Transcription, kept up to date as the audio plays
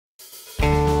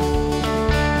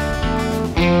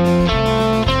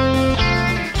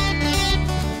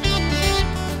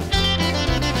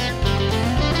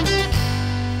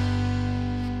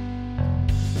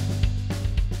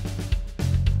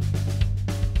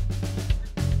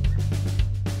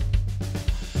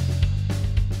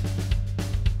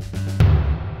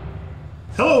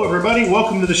everybody,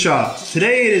 welcome to the shop.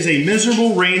 Today it is a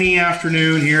miserable rainy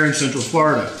afternoon here in Central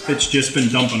Florida. It's just been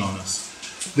dumping on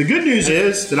us. The good news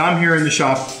is that I'm here in the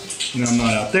shop and I'm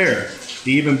not out there.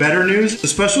 The even better news, the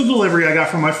special delivery I got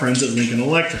from my friends at Lincoln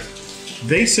Electric.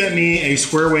 They sent me a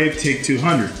Square Wave TIG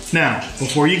 200. Now,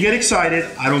 before you get excited,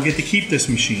 I don't get to keep this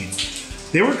machine.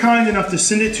 They were kind enough to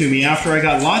send it to me after I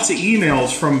got lots of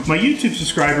emails from my YouTube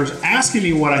subscribers asking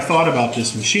me what I thought about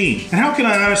this machine. And how can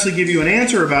I honestly give you an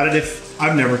answer about it if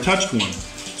I've never touched one?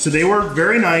 So they were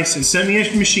very nice and sent me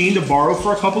a machine to borrow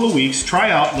for a couple of weeks,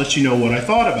 try out, and let you know what I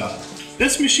thought about it.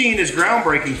 This machine is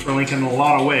groundbreaking for Lincoln in a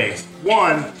lot of ways.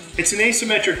 One, it's an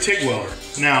asymmetric TIG welder.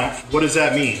 Now, what does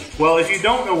that mean? Well, if you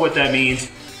don't know what that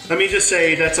means, let me just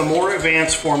say that's a more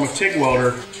advanced form of TIG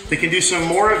welder that can do some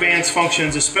more advanced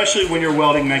functions, especially when you're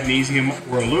welding magnesium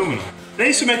or aluminum. An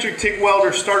asymmetric TIG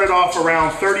welder started off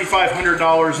around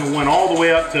 $3,500 and went all the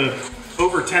way up to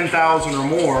over $10,000 or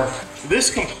more.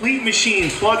 This complete machine,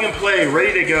 plug and play,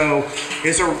 ready to go,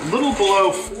 is a little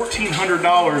below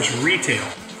 $1,400 retail.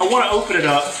 I want to open it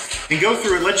up and go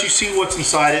through it, let you see what's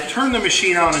inside it, turn the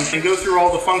machine on and go through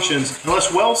all the functions, and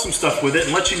let's weld some stuff with it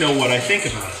and let you know what I think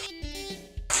about it.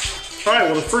 All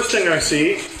right, well, the first thing I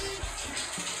see,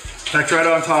 packed right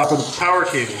on top of the power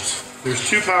cables. There's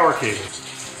two power cables,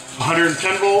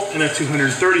 110 volt and a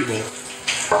 230 volt.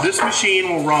 This machine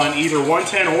will run either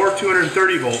 110 or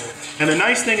 230 volt. And the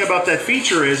nice thing about that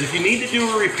feature is if you need to do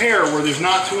a repair where there's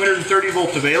not 230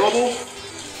 volt available,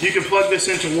 you can plug this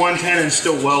into 110 and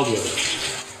still weld with it.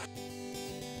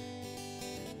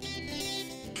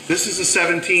 This is a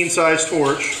 17 size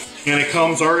torch, and it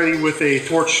comes already with a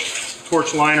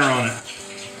torch liner on it.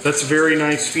 That's a very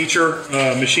nice feature.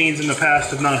 Machines in the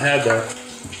past have not had that.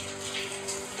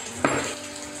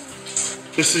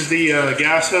 This is the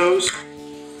gas hose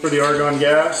for the argon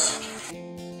gas.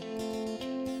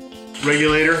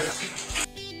 Regulator.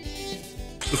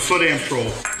 The foot amp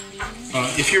control.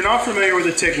 If you're not familiar with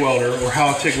a TIG welder or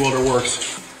how a TIG welder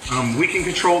works, we can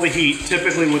control the heat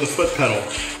typically with a foot pedal.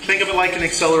 Think of it like an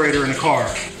accelerator in a car.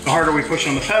 The harder we push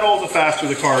on the pedal, the faster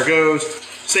the car goes.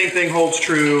 Same thing holds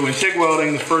true in TIG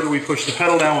welding. The further we push the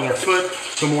pedal down with our foot,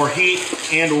 the more heat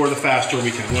and or the faster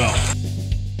we can weld.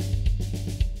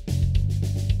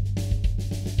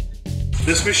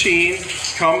 This machine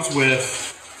comes with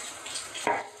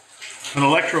an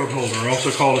electrode holder,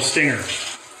 also called a stinger.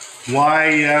 Why,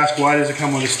 you ask, why does it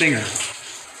come with a stinger?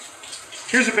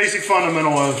 Here's a basic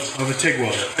fundamental of a TIG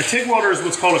welder. A TIG welder is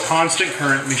what's called a constant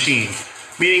current machine,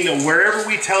 meaning that wherever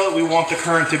we tell it we want the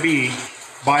current to be,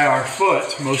 by our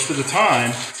foot, most of the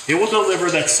time, it will deliver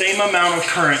that same amount of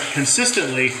current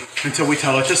consistently until we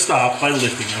tell it to stop by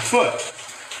lifting our foot.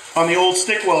 On the old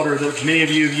stick welder that many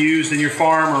of you have used in your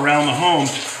farm or around the home,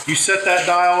 you set that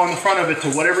dial on the front of it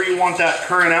to whatever you want that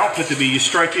current output to be. You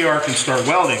strike the arc and start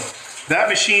welding. That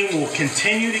machine will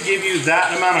continue to give you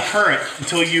that amount of current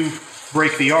until you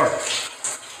break the arc.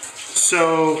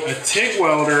 So a TIG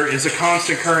welder is a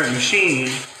constant current machine,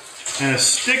 and a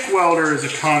stick welder is a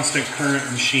constant current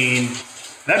machine.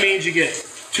 That means you get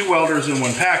two welders in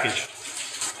one package.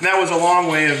 And that was a long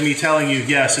way of me telling you,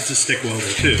 yes, it's a stick welder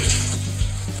too.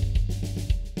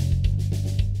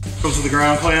 Comes with the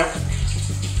ground clamp.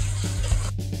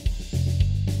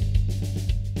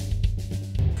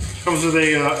 Comes with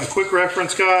a quick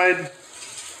reference guide.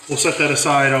 We'll set that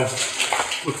aside. I'll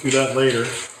look through that later.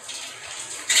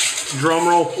 Drum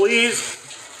roll, please.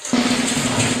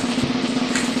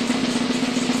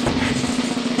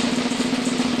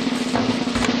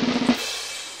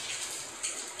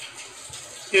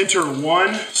 Enter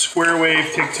one Square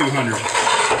Wave TIG 200.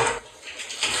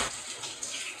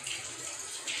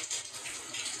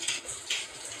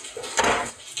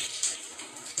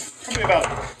 Probably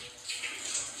about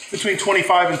between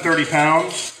 25 and 30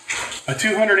 pounds. A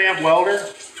 200 amp welder,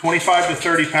 25 to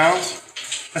 30 pounds.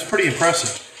 That's pretty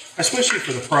impressive, especially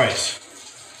for the price.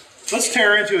 Let's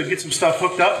tear into it, get some stuff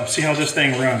hooked up, and see how this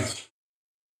thing runs.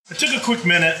 I took a quick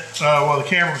minute while the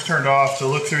camera was turned off to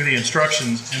look through the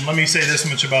instructions, and let me say this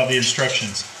much about the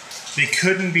instructions. They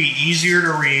couldn't be easier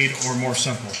to read or more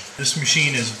simple. This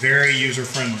machine is very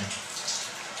user-friendly.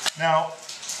 Now,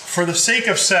 for the sake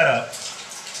of setup,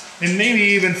 and maybe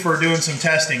even for doing some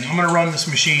testing, I'm gonna run this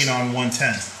machine on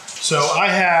 110. So I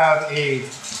have a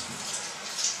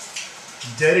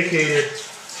dedicated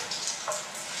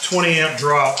 20 amp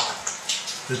drop.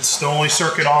 It's the only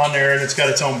circuit on there, and it's got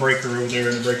its own breaker over there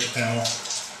in the breaker panel.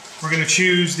 We're going to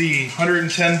choose the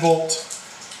 110 volt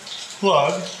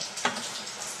plug.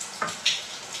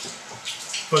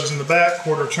 Plugs in the back,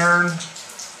 quarter turn.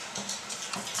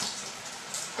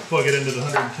 Plug it into the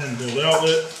 110 volt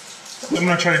outlet. I'm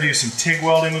going to try to do some TIG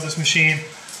welding with this machine.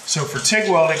 So for TIG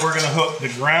welding, we're going to hook the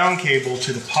ground cable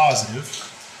to the positive.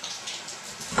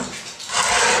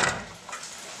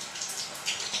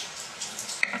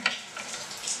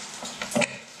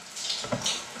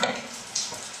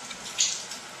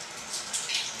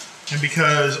 And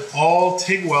because all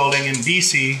TIG welding in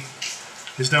DC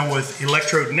is done with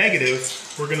electrode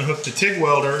negative, we're going to hook the TIG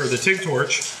welder or the TIG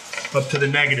torch up to the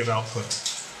negative output.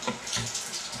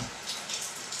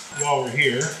 While we're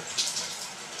here,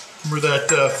 remember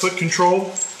that foot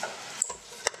control?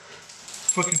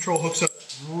 Foot control hooks up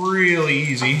really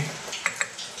easy.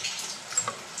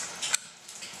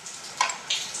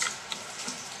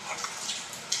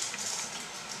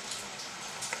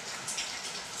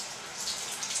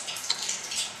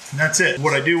 And that's it.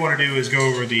 What I do want to do is go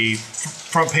over the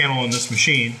front panel in this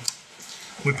machine.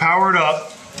 We power it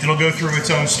up. It'll go through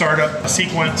its own startup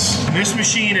sequence. And this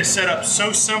machine is set up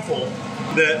so simple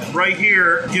that right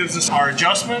here gives us our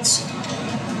adjustments,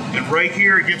 and right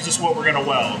here it gives us what we're going to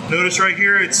weld. Notice right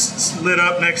here it's lit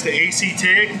up next to AC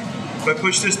TIG. If I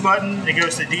push this button, it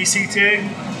goes to DC TIG.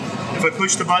 If I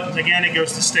push the buttons again, it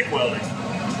goes to stick welding.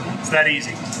 It's that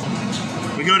easy.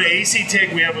 We go to AC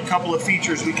TIG, we have a couple of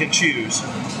features we can choose.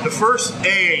 The first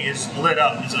A is lit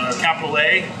up, is a capital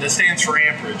A that stands for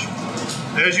amperage.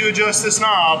 As you adjust this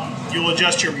knob, you'll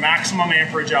adjust your maximum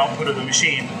amperage output of the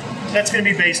machine. That's going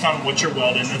to be based on what you're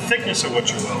welding, the thickness of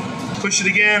what you're welding. Push it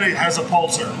again, it has a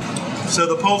pulsar. So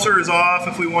the pulsar is off.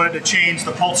 If we wanted to change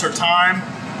the pulsar time,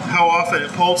 how often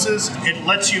it pulses, it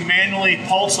lets you manually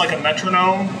pulse like a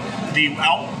metronome the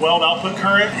weld output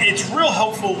current. It's real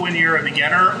helpful when you're a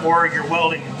beginner or you're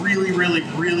welding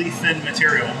really thin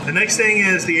material. The next thing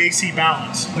is the AC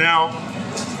balance. Now,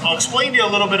 I'll explain to you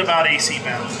a little bit about AC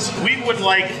balance. We would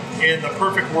like, in the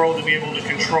perfect world, to be able to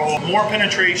control more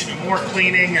penetration and more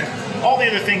cleaning and all the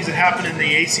other things that happen in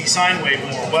the AC sine wave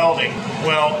when we're welding.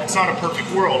 Well, it's not a perfect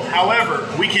world.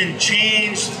 However, we can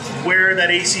change where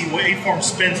that AC waveform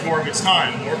spends more of its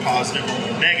time, more positive or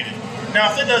more negative. Now,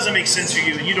 if that doesn't make sense for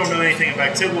you and you don't know anything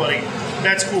about TIG welding,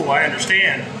 that's cool, I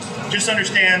understand. Just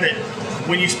understand that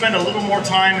when you spend a little more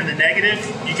time in the negative,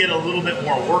 you get a little bit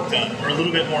more work done or a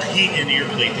little bit more heat into your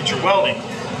plate that you're welding.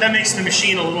 That makes the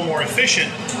machine a little more efficient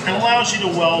and allows you to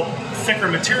weld thicker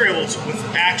materials with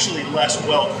actually less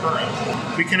weld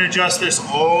current. We can adjust this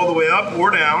all the way up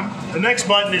or down. The next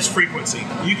button is frequency.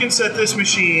 You can set this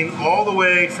machine all the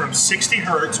way from 60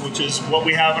 hertz, which is what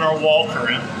we have in our wall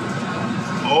current,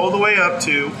 all the way up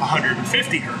to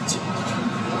 150 hertz.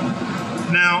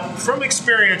 Now, from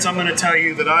experience, I'm going to tell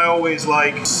you that I always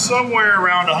like somewhere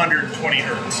around 120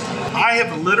 hertz. I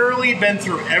have literally been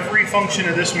through every function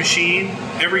of this machine,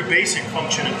 every basic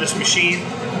function of this machine.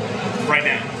 Right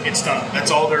now, it's done. That's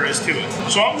all there is to it.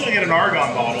 So I'm going to get an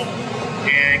argon bottle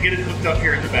and get it hooked up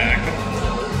here in the back.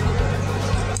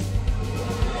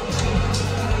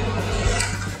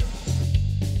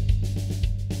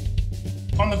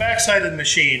 On the back side of the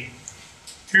machine,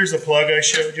 here's the plug I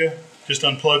showed you. Just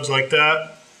unplugs like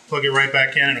that, plug it right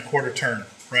back in a quarter turn,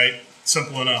 right?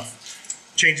 Simple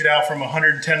enough. Change it out from a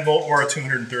 110 volt or a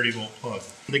 230 volt plug.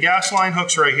 The gas line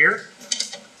hooks right here.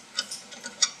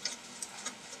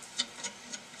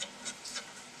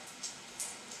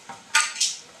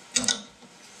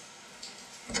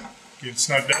 Get it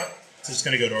snugged up. It's just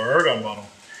going to go to our argon bottle.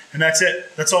 And that's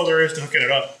it. That's all there is to hooking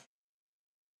it up.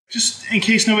 Just in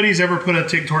case nobody's ever put a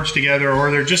TIG torch together or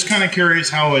they're just kind of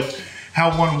curious how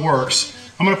one works,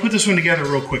 I'm going to put this one together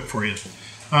real quick for you.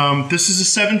 This is a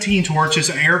 17 torch. It's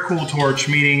an air-cooled torch,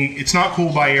 meaning it's not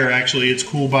cooled by air actually. It's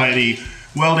cooled by the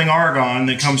welding argon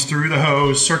that comes through the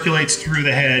hose, circulates through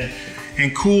the head,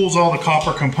 and cools all the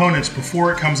copper components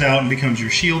before it comes out and becomes your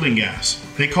shielding gas.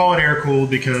 They call it air-cooled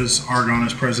because argon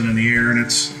is present in the air, and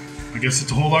I guess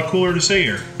it's a whole lot cooler to say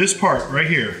air. This part right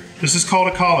here, this is called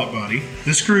a collet body.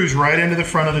 This screws right into the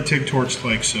front of the TIG torch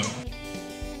like so.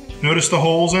 Notice the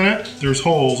holes in it? There's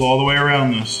holes all the way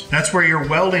around this. That's where your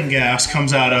welding gas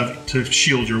comes out of to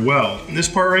shield your weld. And this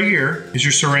part right here is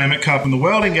your ceramic cup. When the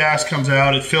welding gas comes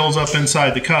out, it fills up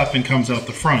inside the cup and comes out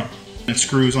the front. It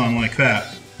screws on like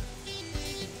that.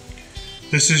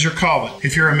 This is your collet.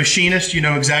 If you're a machinist, you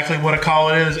know exactly what a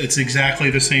collet is. It's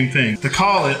exactly the same thing. The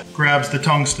collet grabs the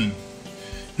tungsten.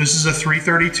 This is a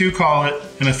 332 collet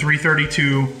and a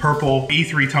 332 purple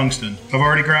E3 tungsten. I've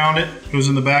already ground it. It goes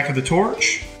in the back of the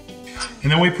torch.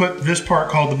 And then we put this part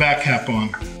called the back cap on.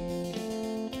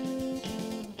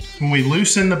 When we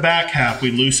loosen the back cap, we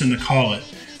loosen the collet.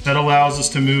 That allows us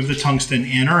to move the tungsten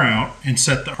in or out and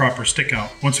set the proper stick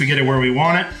out. Once we get it where we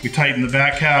want it, we tighten the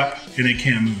back cap and it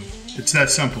can't move. It's that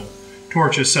simple.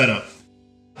 Torch is set up.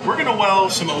 We're going to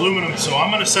weld some aluminum, so I'm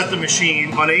gonna set the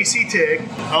machine on AC TIG.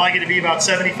 I like it to be about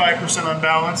 75%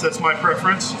 unbalanced, that's my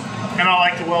preference. And I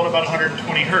like to weld about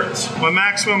 120 Hertz. My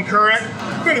maximum current,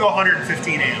 I'm gonna go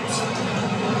 115 amps.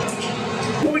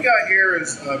 What we got here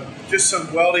is just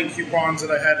some welding coupons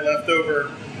that I had left over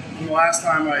from the last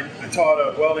time I taught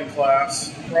a welding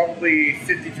class. Probably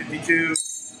 5052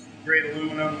 grade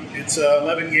aluminum. It's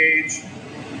 11 gauge,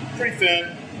 pretty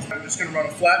thin. I'm just gonna run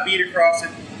a flat bead across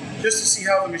it just to see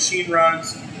how the machine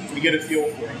runs and to get a feel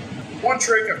for it. One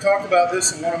trick, I've talked about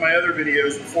this in one of my other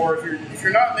videos before, if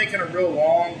you're not making a real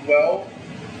long weld,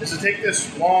 is to take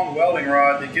this long welding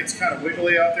rod that gets kind of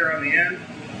wiggly out there on the end,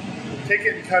 take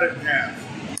it and cut it in half.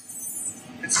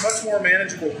 It's a much more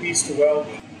manageable piece to weld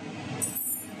with.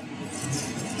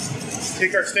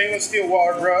 Take our stainless steel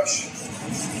wire brush,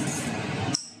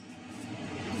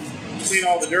 clean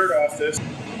all the dirt off this.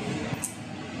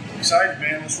 Excited,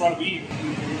 man, let's run a bead.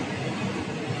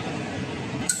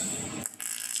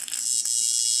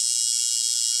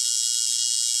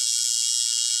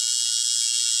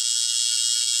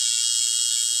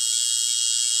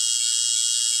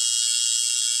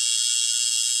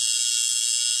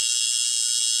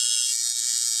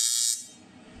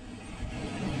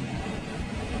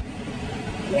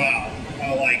 Wow,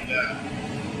 I like that.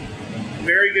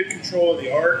 Very good control of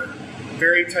the arc,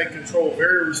 very tight control,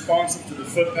 very responsive to the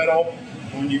foot pedal.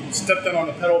 When you step down on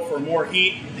the pedal for more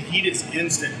heat, the heat is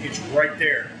instant, it's right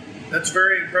there. That's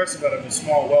very impressive out of a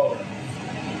small welder.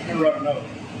 I'm gonna run another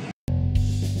one.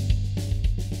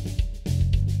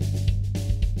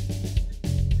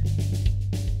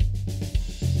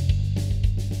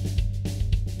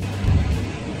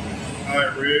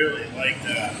 I really like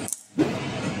that.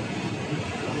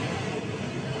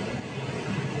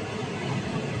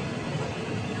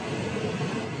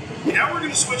 Now we're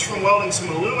going to switch from welding some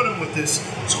aluminum with this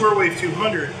Square Wave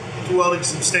 200 to welding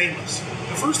some stainless.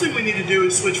 The first thing we need to do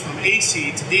is switch from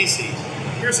AC to DC.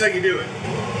 Here's how you do it.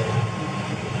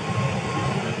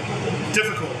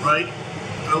 Difficult, right?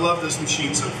 I love this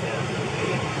machine so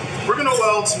far. We're going to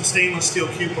weld some stainless steel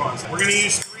coupons. We're going to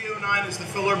use 309 as the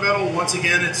filler metal. Once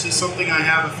again, it's just something I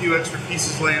have a few extra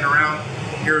pieces laying around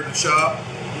here at the shop.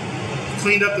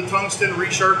 Cleaned up the tungsten,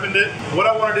 resharpened it. What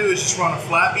I want to do is just run a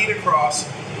flat bead across.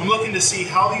 I'm looking to see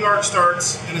how the arc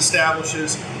starts and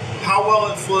establishes, how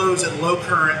well it flows at low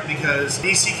current, because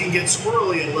DC can get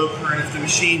squirrely at low current if the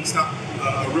machine's not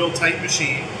a real tight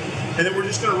machine. And then we're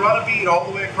just going to run a bead all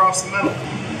the way across the metal.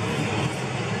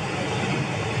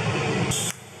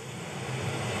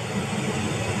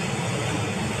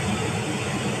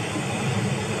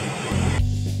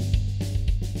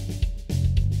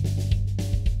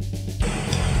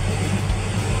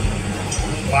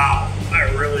 Wow, I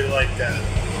really like that.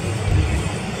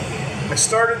 I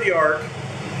started the arc,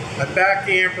 I backed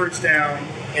the amperage down,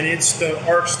 and the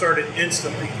arc started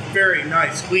instantly. Very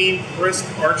nice, clean, crisp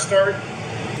arc start.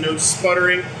 No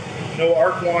sputtering, no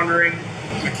arc wandering.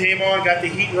 I came on, got the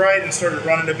heat right, and started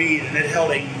running a bead, and it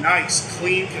held a nice,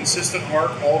 clean, consistent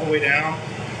arc all the way down.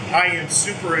 I am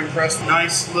super impressed.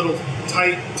 Nice little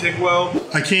tight TIG weld.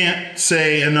 I can't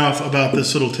say enough about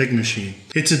this little TIG machine.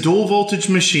 It's a dual voltage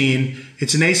machine.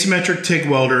 It's an asymmetric TIG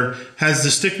welder, has the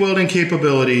stick welding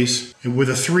capabilities, and with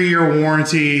a 3-year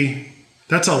warranty.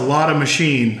 That's a lot of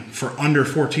machine for under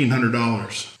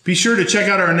 $1,400. Be sure to check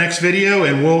out our next video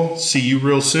and we'll see you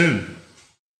real soon.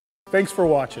 Thanks for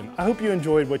watching. I hope you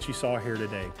enjoyed what you saw here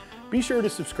today. Be sure to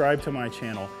subscribe to my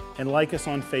channel and like us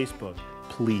on Facebook.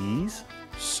 Please,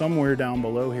 somewhere down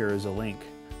below here is a link.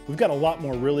 We've got a lot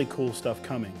more really cool stuff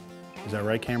coming. Is that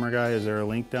right, camera guy? Is there a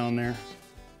link down there?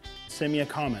 Send me a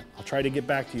comment. I'll try to get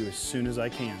back to you as soon as I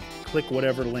can. Click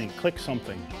whatever link, click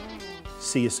something.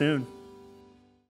 See you soon.